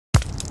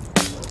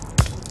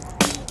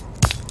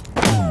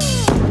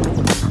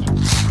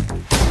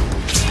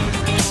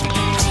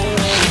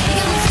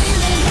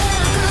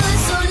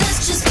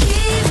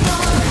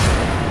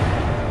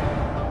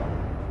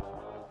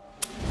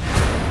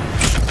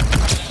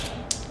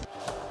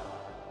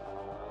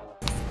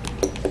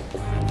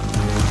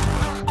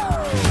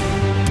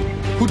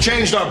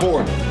changed our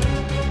board?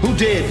 Who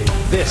did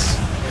this?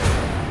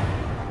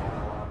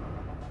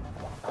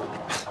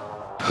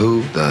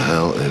 Who the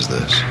hell is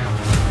this?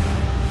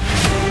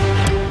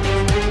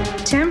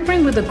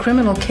 Tampering with a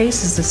criminal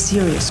case is a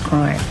serious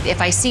crime. If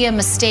I see a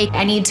mistake,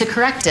 I need to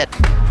correct it.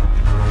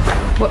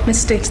 What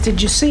mistakes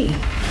did you see?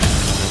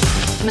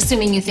 I'm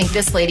assuming you think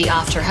this lady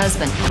offed her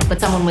husband, but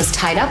someone was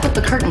tied up with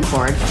the curtain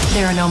cord.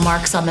 There are no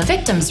marks on the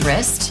victim's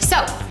wrist,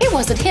 so it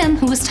wasn't him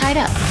who was tied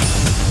up.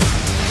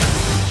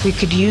 We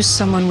could use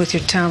someone with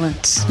your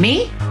talents.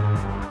 Me?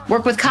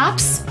 Work with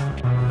cops?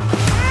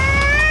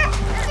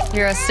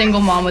 You're a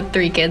single mom with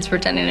 3 kids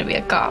pretending to be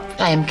a cop.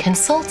 I am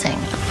consulting.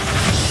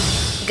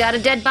 Got a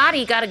dead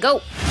body, gotta go.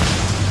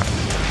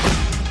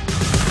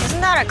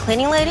 Isn't that our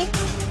cleaning lady?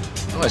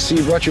 Oh, I see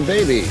you brought your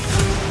baby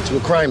to a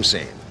crime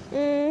scene.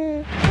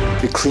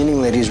 The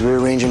cleaning lady's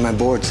rearranging my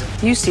boards.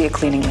 You see a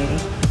cleaning lady.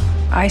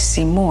 I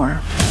see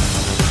more.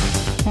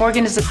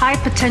 Morgan is a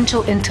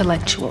high-potential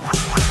intellectual.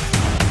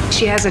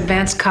 She has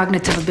advanced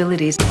cognitive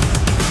abilities.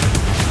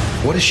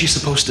 What is she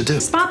supposed to do?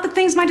 Spot the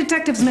things my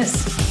detectives miss.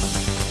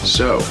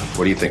 So,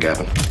 what do you think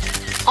happened?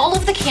 All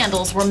of the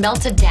candles were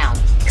melted down,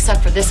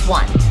 except for this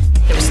one.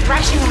 There was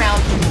thrashing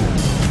around,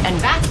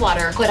 and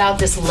bathwater put out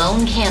this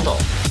lone candle.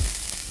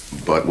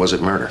 But was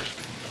it murder?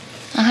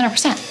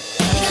 100%.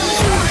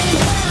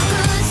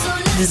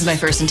 This is my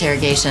first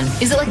interrogation.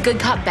 Is it like good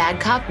cop, bad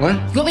cop? What?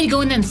 You want me to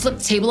go in there and flip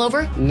the table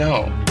over?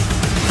 No.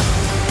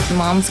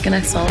 Mom's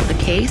gonna solve the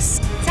case,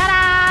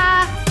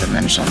 Ta-da! and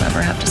then she'll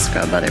never have to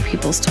scrub other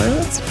people's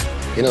toilets.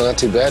 You know, not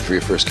too bad for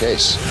your first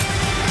case.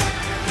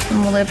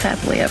 And we'll live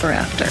happily ever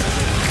after.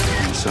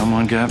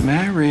 Someone got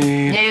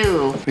married.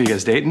 No. Are you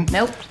guys dating?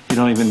 Nope. You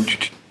don't even...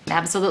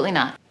 Absolutely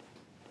not.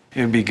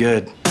 It'd be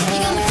good. Can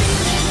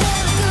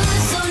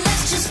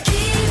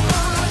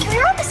we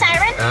roll the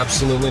siren?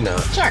 Absolutely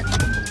not. Sure.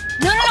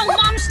 No,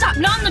 Mom, stop!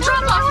 Not on the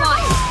drop-off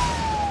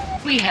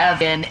line! We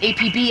have an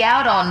APB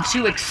out on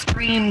 2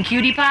 extreme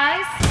cutie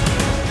pies.